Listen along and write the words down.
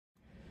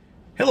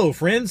Hello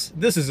friends,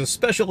 this is a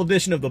special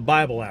edition of the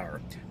Bible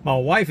Hour. My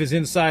wife is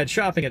inside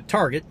shopping at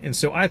Target, and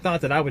so I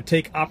thought that I would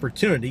take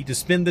opportunity to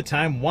spend the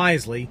time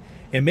wisely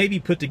and maybe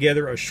put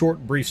together a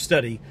short brief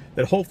study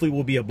that hopefully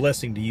will be a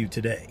blessing to you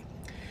today.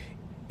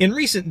 In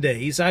recent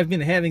days, I've been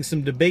having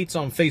some debates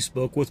on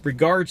Facebook with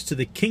regards to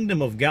the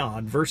kingdom of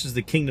God versus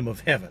the kingdom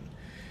of heaven.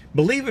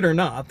 Believe it or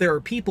not, there are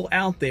people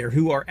out there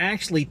who are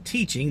actually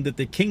teaching that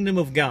the kingdom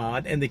of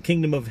God and the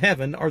kingdom of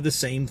heaven are the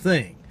same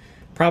thing.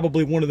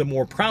 Probably one of the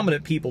more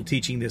prominent people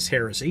teaching this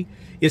heresy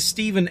is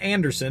Steven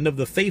Anderson of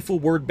the Faithful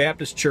Word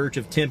Baptist Church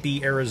of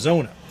Tempe,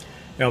 Arizona.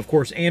 Now, of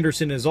course,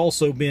 Anderson has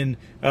also been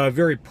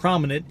very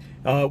prominent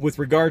with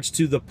regards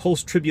to the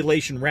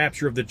post-tribulation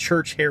rapture of the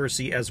church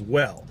heresy as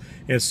well.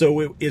 And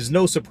so it is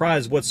no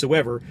surprise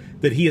whatsoever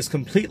that he is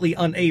completely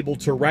unable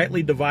to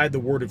rightly divide the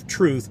word of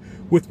truth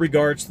with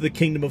regards to the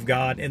kingdom of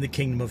God and the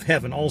kingdom of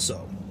heaven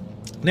also.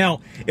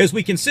 Now, as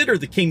we consider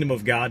the kingdom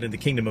of God and the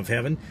kingdom of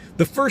heaven,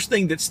 the first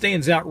thing that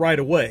stands out right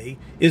away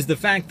is the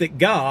fact that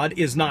God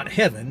is not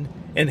heaven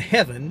and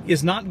heaven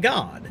is not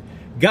God.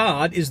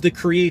 God is the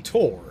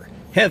creator.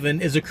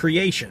 Heaven is a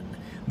creation.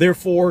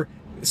 Therefore,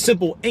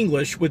 simple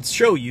English would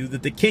show you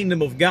that the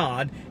kingdom of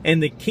God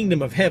and the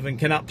kingdom of heaven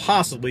cannot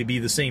possibly be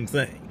the same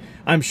thing.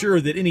 I'm sure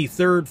that any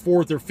third,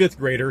 fourth, or fifth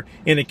grader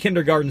in a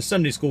kindergarten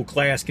Sunday school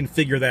class can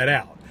figure that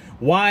out.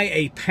 Why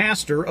a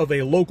pastor of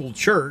a local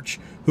church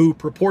who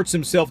purports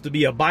himself to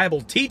be a Bible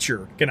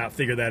teacher cannot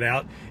figure that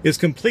out is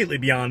completely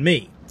beyond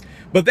me.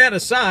 But that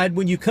aside,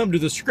 when you come to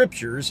the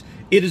Scriptures,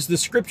 it is the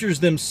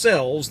Scriptures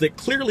themselves that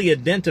clearly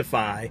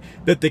identify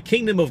that the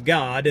kingdom of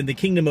God and the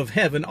kingdom of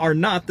heaven are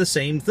not the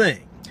same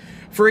thing.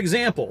 For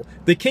example,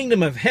 the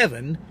kingdom of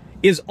heaven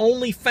is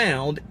only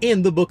found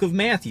in the book of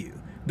Matthew.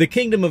 The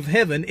kingdom of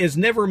heaven is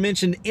never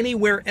mentioned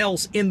anywhere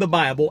else in the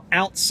Bible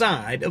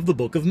outside of the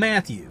book of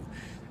Matthew.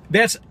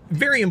 That's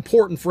very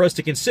important for us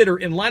to consider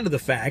in light of the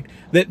fact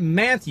that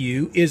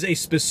Matthew is a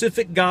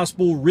specific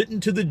gospel written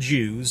to the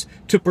Jews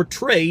to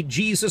portray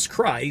Jesus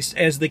Christ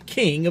as the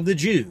King of the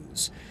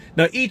Jews.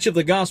 Now, each of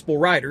the gospel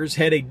writers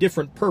had a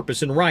different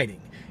purpose in writing,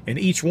 and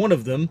each one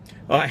of them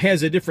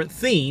has a different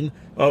theme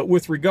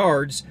with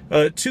regards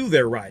to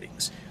their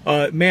writings.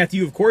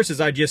 Matthew, of course,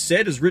 as I just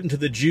said, is written to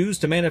the Jews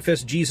to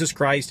manifest Jesus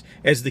Christ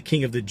as the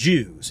King of the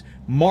Jews.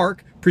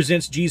 Mark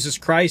presents Jesus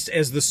Christ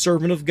as the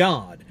servant of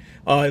God.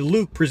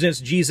 Luke presents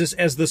Jesus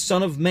as the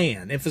Son of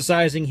Man,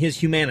 emphasizing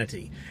his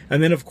humanity.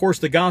 And then, of course,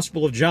 the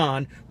Gospel of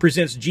John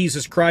presents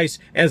Jesus Christ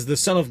as the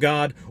Son of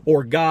God,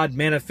 or God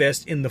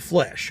manifest in the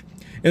flesh.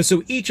 And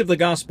so each of the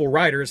gospel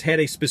writers had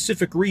a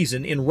specific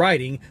reason in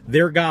writing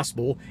their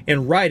gospel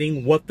and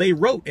writing what they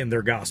wrote in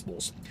their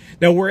gospels.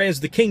 Now,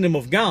 whereas the kingdom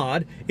of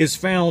God is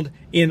found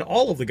in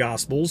all of the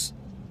gospels,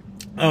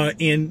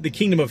 in the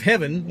kingdom of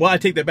heaven, well, I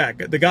take that back.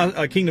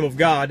 The kingdom of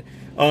God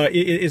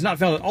is not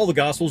found in all the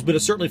Gospels, but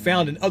it's certainly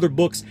found in other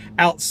books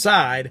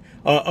outside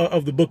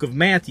of the book of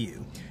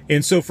Matthew.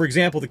 And so, for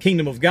example, the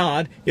kingdom of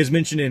God is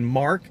mentioned in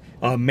Mark,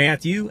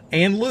 Matthew,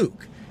 and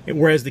Luke,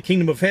 whereas the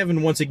kingdom of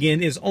heaven, once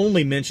again, is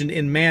only mentioned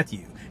in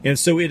Matthew. And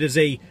so it is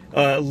a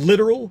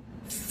literal,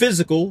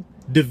 physical,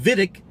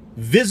 Davidic,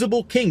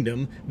 visible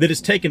kingdom that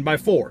is taken by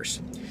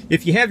force.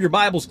 If you have your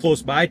Bibles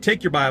close by,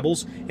 take your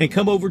Bibles and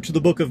come over to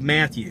the book of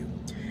Matthew.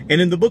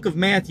 And in the book of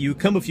Matthew,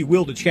 come, if you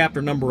will, to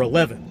chapter number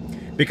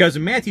 11. Because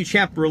in Matthew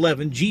chapter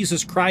 11,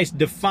 Jesus Christ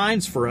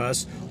defines for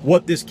us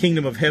what this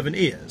kingdom of heaven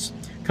is.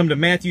 Come to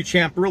Matthew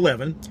chapter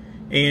 11,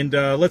 and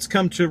let's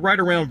come to right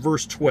around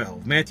verse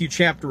 12. Matthew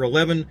chapter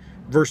 11,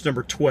 verse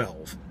number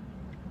 12.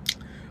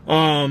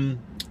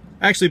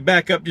 Actually,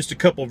 back up just a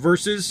couple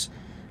verses.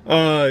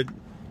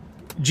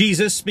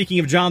 Jesus, speaking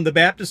of John the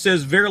Baptist,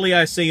 says, "Verily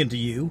I say unto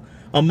you,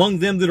 among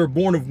them that are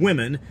born of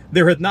women,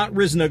 there hath not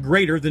risen a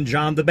greater than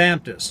John the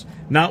Baptist.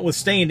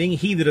 Notwithstanding,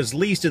 he that is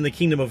least in the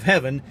kingdom of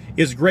heaven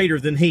is greater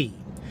than he.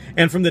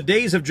 And from the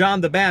days of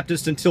John the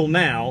Baptist until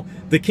now,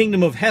 the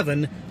kingdom of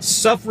heaven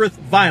suffereth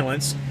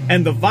violence,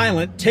 and the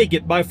violent take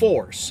it by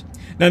force."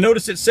 Now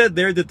notice it said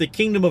there that the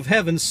kingdom of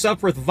heaven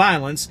suffereth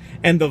violence,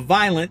 and the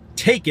violent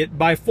take it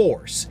by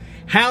force.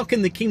 How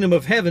can the kingdom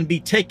of heaven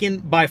be taken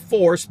by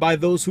force by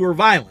those who are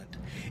violent?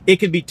 It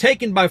can be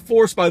taken by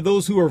force by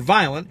those who are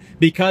violent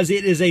because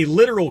it is a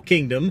literal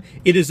kingdom,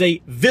 it is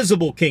a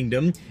visible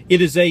kingdom,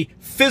 it is a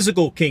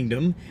physical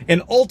kingdom,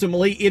 and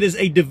ultimately it is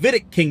a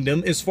Davidic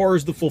kingdom as far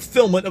as the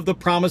fulfillment of the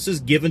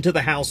promises given to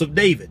the house of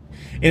David.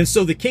 And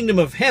so the kingdom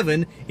of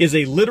heaven is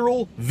a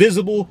literal,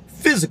 visible,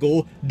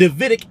 physical,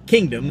 Davidic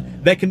kingdom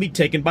that can be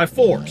taken by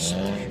force.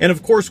 And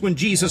of course, when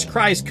Jesus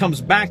Christ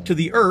comes back to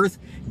the earth,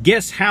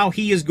 guess how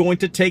he is going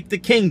to take the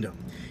kingdom?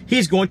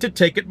 He's going to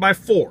take it by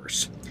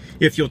force.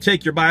 If you'll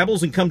take your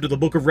Bibles and come to the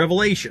book of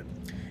Revelation,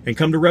 and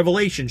come to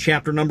Revelation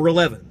chapter number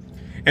 11.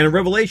 And in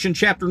Revelation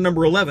chapter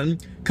number 11,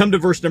 come to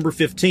verse number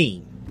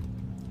 15.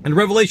 In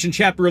Revelation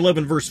chapter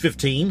 11, verse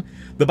 15,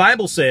 the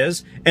Bible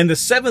says, "And the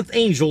seventh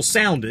angel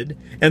sounded,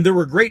 and there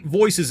were great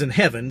voices in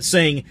heaven,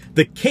 saying,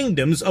 The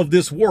kingdoms of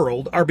this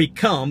world are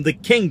become the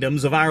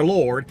kingdoms of our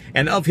Lord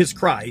and of his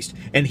Christ,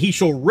 and he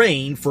shall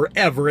reign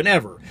forever and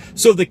ever."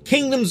 So the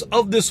kingdoms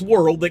of this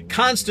world that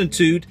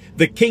constitute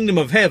the kingdom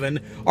of heaven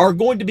are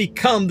going to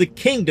become the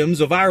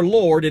kingdoms of our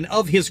Lord and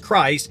of his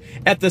Christ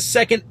at the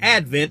second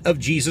advent of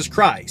Jesus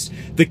Christ.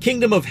 The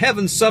kingdom of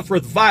heaven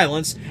suffereth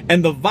violence,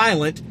 and the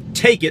violent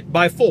take it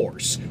by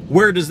force.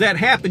 Where does that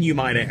happen, you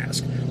might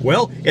ask?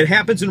 Well, it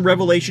happens in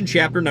Revelation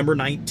chapter number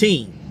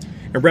 19.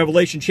 In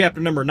Revelation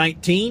chapter number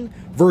 19,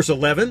 verse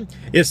 11,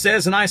 it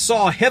says, "And I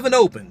saw heaven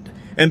opened,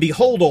 and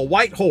behold a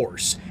white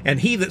horse, and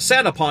he that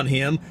sat upon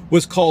him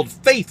was called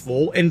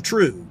Faithful and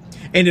True.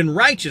 And in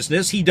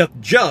righteousness he doth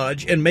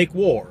judge and make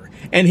war.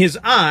 And his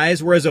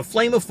eyes were as a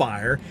flame of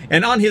fire,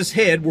 and on his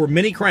head were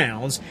many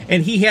crowns,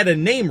 and he had a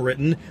name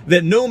written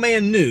that no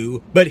man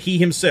knew but he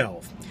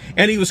himself.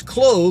 And he was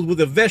clothed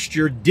with a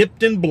vesture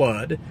dipped in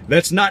blood."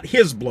 That's not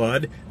his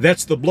blood.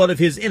 That's the blood of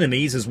his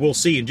enemies, as we'll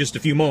see in just a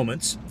few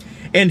moments.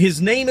 "And his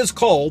name is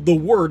called the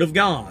Word of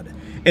God.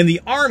 And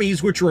the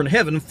armies which were in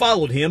heaven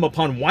followed him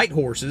upon white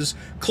horses,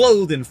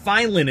 clothed in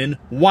fine linen,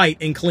 white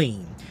and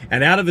clean.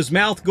 And out of his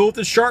mouth goeth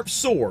a sharp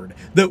sword,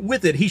 that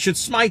with it he should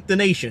smite the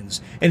nations,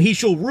 and he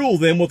shall rule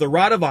them with a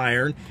rod of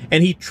iron,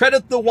 and he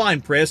treadeth the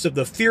winepress of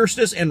the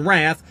fierceness and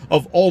wrath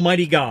of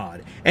Almighty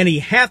God. And he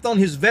hath on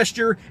his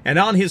vesture and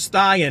on his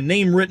thigh a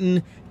name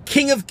written,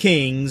 King of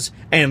Kings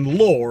and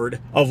Lord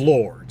of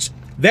Lords."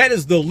 That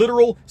is the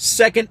literal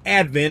second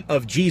advent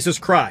of Jesus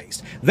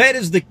Christ. That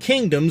is the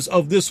kingdoms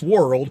of this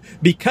world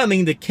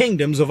becoming the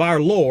kingdoms of our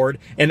Lord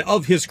and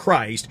of his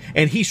Christ,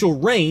 and he shall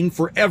reign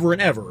forever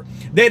and ever.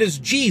 That is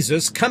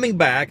Jesus coming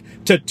back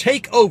to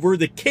take over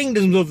the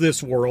kingdoms of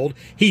this world.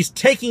 He's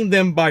taking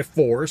them by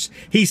force.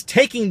 He's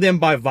taking them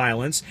by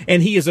violence,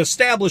 and he is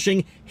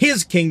establishing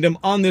his kingdom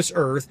on this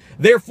earth.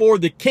 Therefore,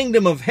 the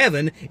kingdom of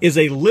heaven is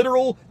a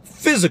literal,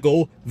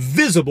 physical,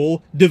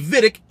 visible,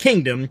 Davidic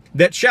kingdom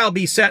that shall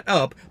be set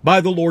up by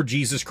the Lord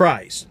Jesus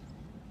Christ.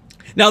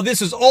 Now,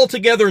 this is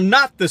altogether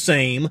not the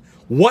same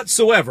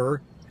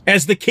whatsoever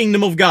as the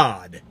kingdom of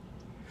God.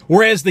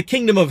 Whereas the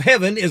kingdom of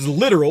heaven is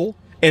literal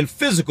and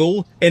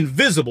physical and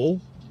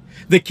visible,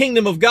 the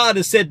kingdom of God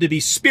is said to be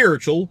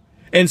spiritual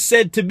and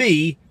said to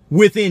be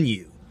within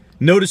you.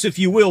 Notice, if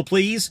you will,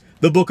 please,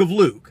 the book of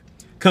Luke.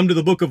 Come to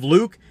the book of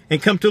Luke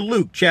and come to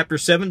Luke chapter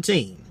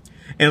 17.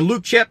 And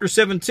Luke chapter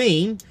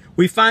 17,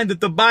 we find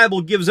that the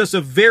Bible gives us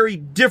a very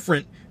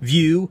different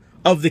view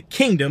of the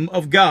kingdom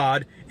of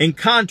God in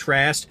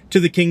contrast to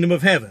the kingdom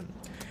of heaven.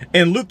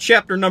 And Luke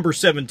chapter number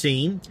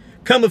 17,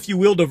 come if you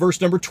will to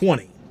verse number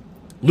 20.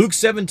 Luke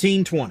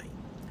 17:20.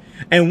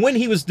 "And when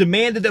he was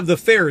demanded of the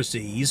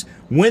Pharisees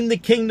when the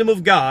kingdom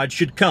of God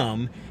should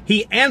come,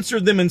 he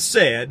answered them and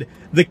said,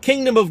 The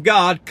kingdom of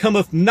God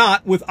cometh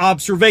not with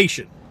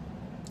observation."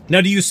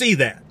 Now, do you see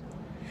that?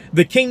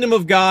 The kingdom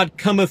of God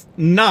cometh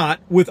not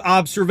with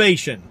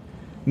observation.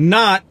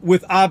 Not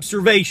with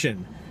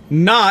observation.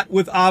 Not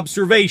with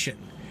observation.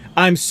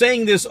 I'm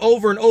saying this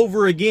over and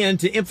over again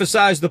to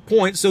emphasize the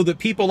point so that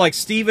people like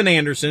Steven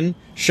Anderson,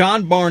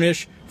 Sean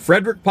Barnish,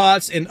 Frederick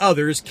Potts, and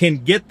others can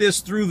get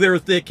this through their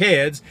thick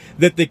heads,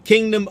 that the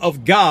kingdom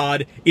of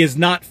God is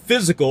not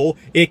physical.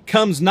 It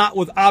comes not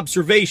with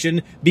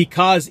observation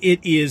because it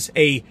is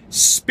a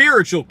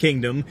spiritual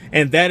kingdom,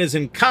 and that is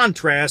in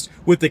contrast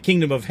with the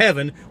kingdom of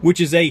heaven,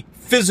 which is a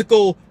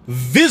physical,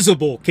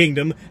 visible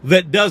kingdom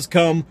that does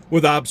come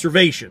with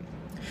observation.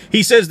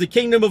 He says, "The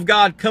kingdom of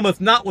God cometh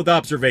not with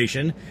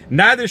observation,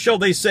 neither shall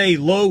they say,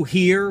 Lo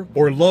here,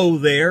 or Lo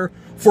there.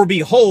 For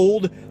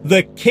behold,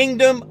 the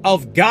kingdom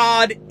of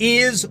God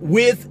is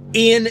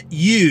within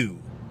you."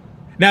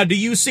 Now, do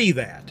you see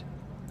that?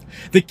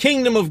 The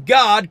kingdom of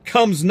God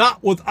comes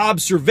not with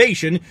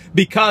observation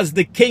because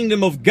the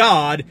kingdom of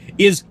God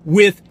is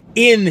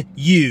within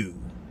you.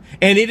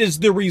 And it is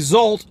the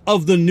result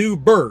of the new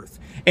birth.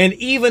 And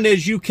even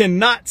as you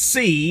cannot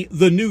see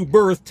the new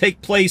birth take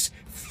place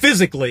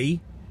physically,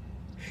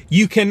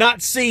 you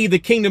cannot see the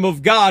kingdom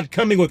of God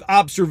coming with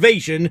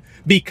observation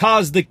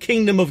because the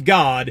kingdom of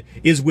God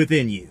is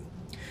within you.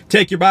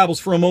 Take your Bibles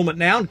for a moment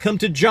now and come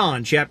to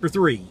John chapter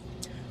 3.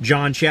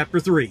 John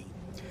chapter 3.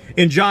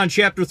 In John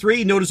chapter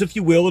 3, notice if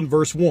you will in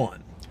verse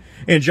 1.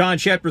 In John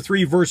chapter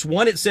 3, verse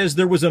 1, it says,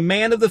 "There was a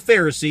man of the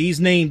Pharisees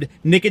named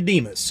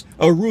Nicodemus,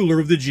 a ruler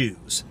of the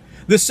Jews.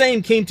 The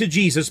same came to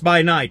Jesus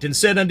by night and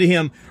said unto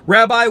him,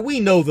 Rabbi, we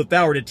know that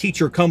thou art a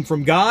teacher come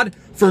from God,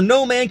 for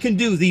no man can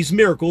do these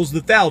miracles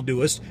that thou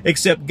doest,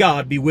 except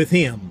God be with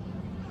him.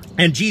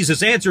 And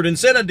Jesus answered and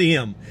said unto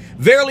him,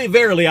 Verily,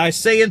 verily, I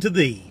say unto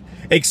thee,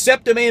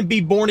 except a man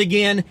be born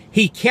again,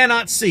 he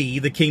cannot see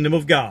the kingdom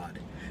of God.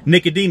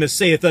 Nicodemus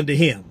saith unto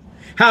him,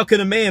 How can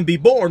a man be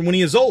born when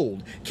he is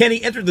old? Can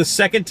he enter the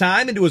second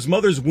time into his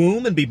mother's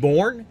womb and be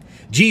born?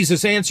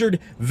 Jesus answered,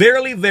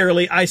 Verily,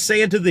 verily, I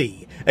say unto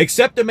thee,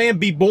 except a man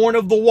be born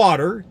of the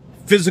water,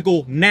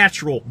 physical,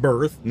 natural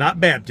birth, not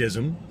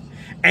baptism,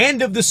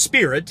 and of the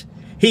Spirit,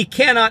 he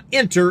cannot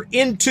enter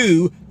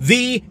into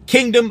the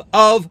kingdom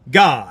of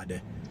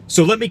God.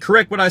 So let me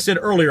correct what I said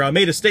earlier. I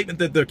made a statement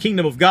that the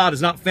kingdom of God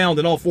is not found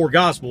in all four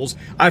Gospels.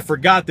 I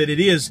forgot that it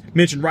is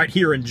mentioned right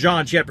here in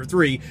John chapter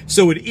 3,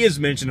 so it is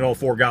mentioned in all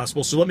four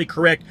Gospels. So let me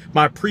correct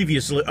my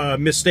previous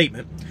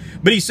misstatement.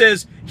 But he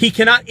says, he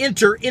cannot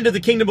enter into the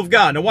kingdom of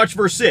God. Now watch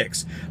verse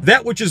 6.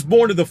 That which is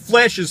born of the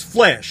flesh is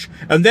flesh,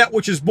 and that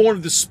which is born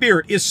of the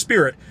Spirit is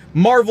spirit.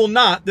 Marvel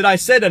not that I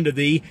said unto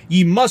thee,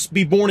 ye must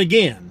be born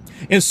again.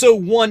 And so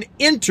one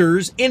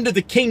enters into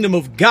the kingdom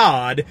of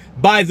God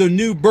by the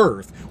new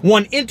birth.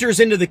 One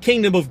enters into the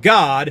kingdom of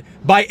God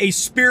by a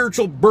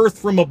spiritual birth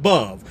from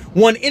above.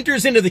 One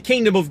enters into the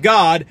kingdom of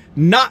God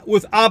not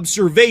with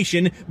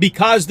observation,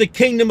 because the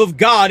kingdom of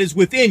God is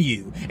within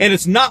you. And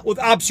it's not with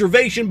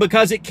observation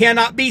because it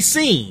cannot be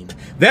seen.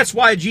 That's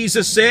why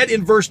Jesus said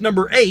in verse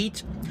number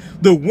 8,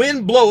 the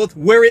wind bloweth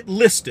where it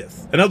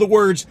listeth. In other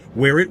words,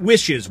 where it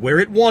wishes, where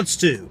it wants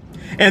to.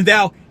 And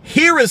thou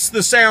hearest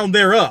the sound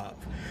thereof,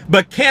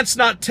 but canst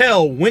not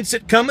tell whence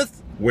it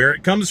cometh, where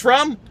it comes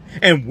from,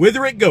 and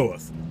whither it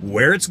goeth,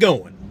 where it's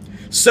going.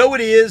 So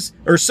it is,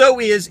 or so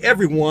is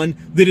everyone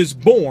that is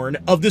born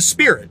of the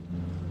Spirit.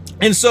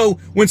 And so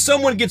when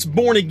someone gets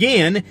born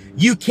again,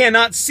 you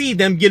cannot see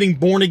them getting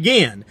born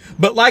again.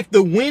 But like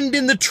the wind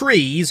in the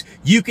trees,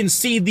 you can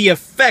see the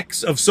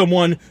effects of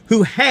someone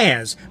who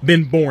has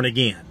been born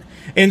again.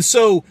 And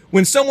so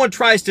when someone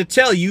tries to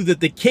tell you that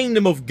the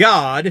kingdom of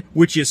God,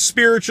 which is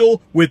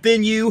spiritual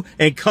within you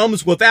and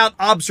comes without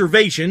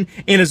observation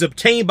and is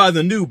obtained by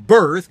the new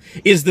birth,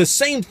 is the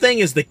same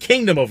thing as the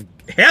kingdom of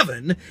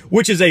heaven,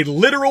 which is a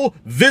literal,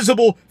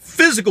 visible,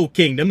 physical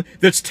kingdom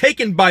that's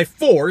taken by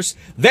force,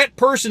 that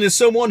person is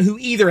someone who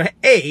either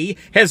A,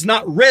 has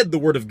not read the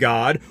Word of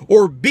God,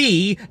 or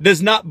B,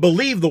 does not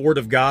believe the Word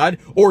of God,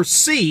 or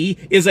C,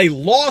 is a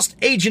lost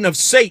agent of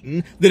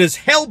Satan that is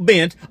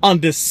hell-bent on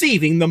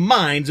deceiving the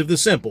minds of the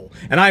simple.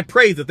 And I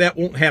pray that that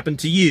won't happen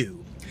to you.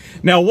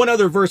 Now, one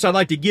other verse I'd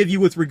like to give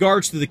you with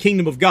regards to the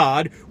kingdom of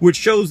God, which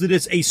shows that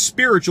it's a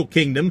spiritual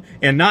kingdom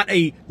and not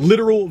a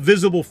literal,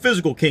 visible,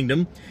 physical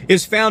kingdom,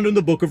 is found in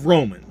the book of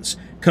Romans.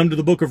 Come to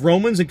the book of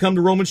Romans and come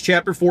to Romans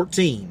chapter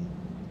 14.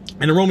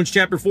 And in Romans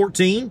chapter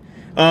 14,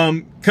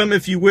 come,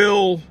 if you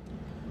will,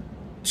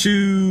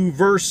 to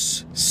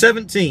verse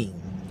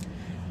 17.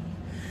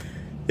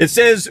 It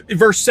says, in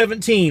verse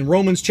 17,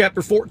 Romans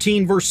chapter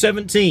 14, verse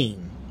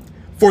 17,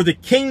 for the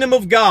kingdom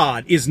of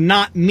God is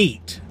not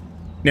meat.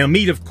 Now,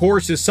 meat, of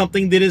course, is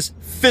something that is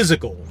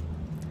physical.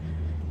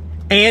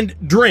 And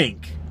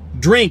drink.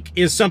 Drink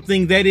is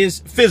something that is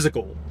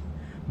physical.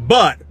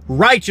 But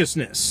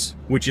righteousness,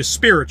 which is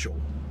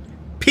spiritual,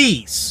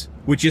 peace,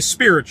 which is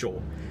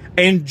spiritual,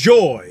 and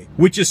joy,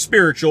 which is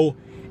spiritual,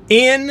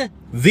 in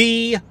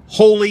the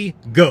Holy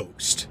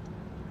Ghost.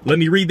 Let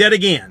me read that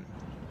again.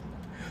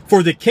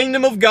 For the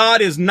kingdom of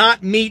God is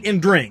not meat and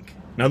drink.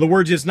 In other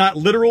words, it's not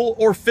literal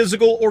or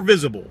physical or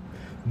visible.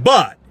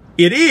 But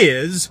it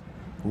is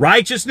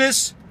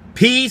righteousness,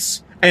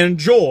 peace, and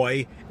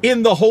joy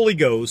in the Holy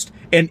Ghost,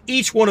 and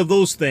each one of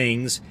those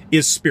things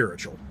is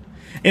spiritual.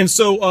 And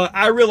so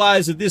I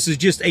realize that this is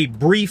just a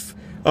brief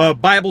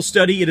Bible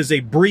study. It is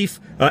a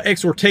brief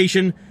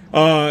exhortation,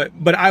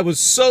 but I was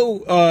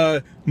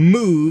so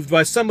moved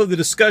by some of the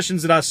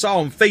discussions that I saw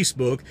on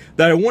Facebook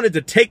that I wanted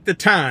to take the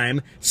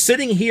time,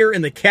 sitting here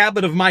in the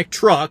cabin of my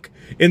truck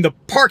in the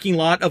parking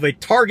lot of a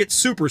Target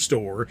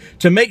superstore,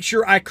 to make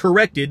sure I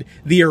corrected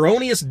the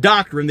erroneous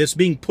doctrine that's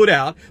being put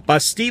out by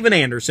Steven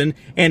Anderson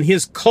and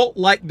his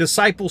cult-like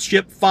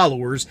discipleship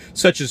followers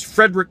such as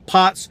Frederick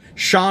Potts,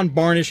 Sean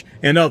Barnish,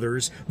 and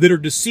others that are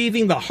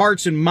deceiving the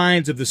hearts and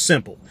minds of the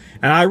simple.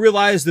 And I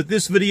realize that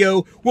this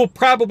video will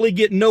probably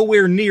get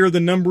nowhere near the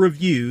number of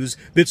views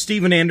that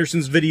Steven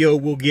Anderson's video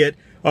will get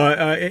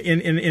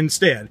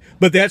instead.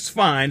 But that's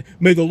fine.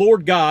 May the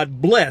Lord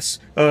God bless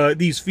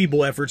these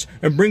feeble efforts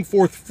and bring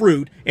forth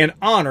fruit and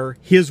honor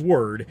His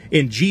word.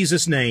 In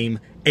Jesus' name,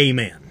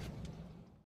 amen.